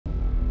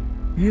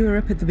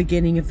Europe at the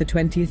beginning of the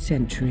 20th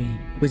century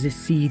was a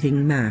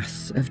seething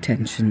mass of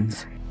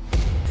tensions.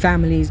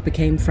 Families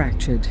became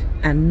fractured,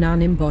 and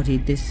none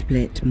embodied this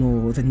split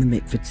more than the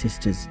Mitford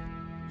sisters.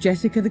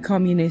 Jessica the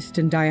Communist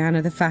and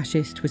Diana the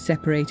Fascist were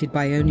separated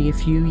by only a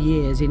few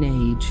years in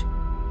age.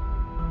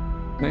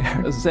 They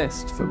had a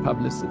zest for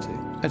publicity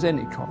at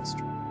any cost.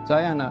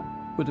 Diana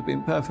would have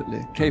been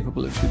perfectly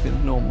capable if she'd been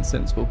a normal,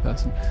 sensible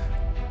person.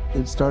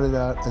 It started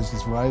out as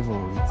this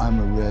rivalry. I'm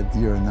a red,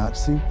 you're a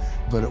Nazi,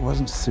 but it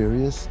wasn't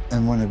serious.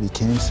 And when it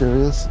became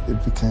serious,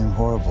 it became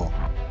horrible.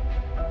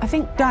 I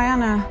think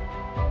Diana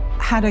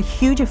had a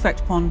huge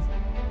effect upon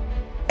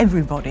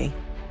everybody.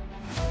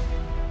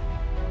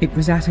 It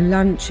was at a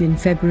lunch in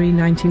February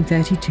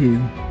 1932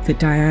 that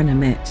Diana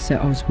met Sir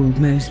Oswald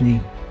Mosley.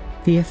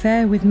 The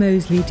affair with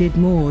Mosley did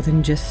more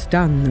than just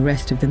stun the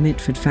rest of the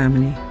Mitford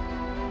family.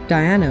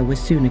 Diana was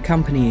soon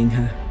accompanying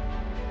her.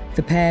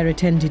 The pair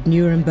attended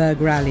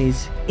Nuremberg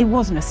rallies. It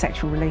wasn't a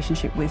sexual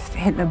relationship with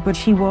Hitler, but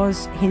she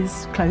was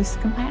his close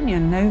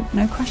companion,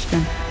 no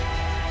question.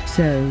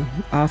 So,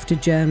 after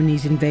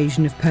Germany's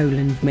invasion of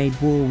Poland made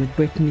war with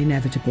Britain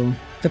inevitable,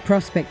 the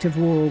prospect of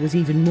war was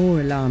even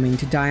more alarming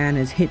to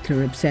Diana's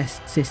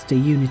Hitler-obsessed sister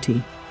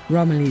Unity.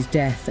 Romilly's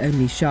death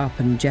only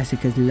sharpened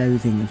Jessica's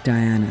loathing of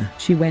Diana.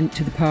 She went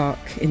to the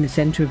park in the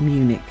centre of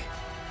Munich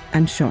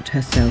and shot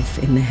herself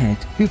in the head.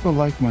 People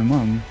like my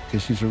mom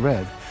because she's a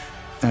red,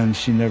 and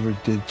she never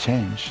did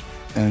change.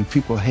 And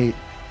people hate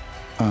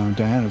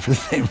Diana for the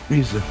same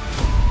reason.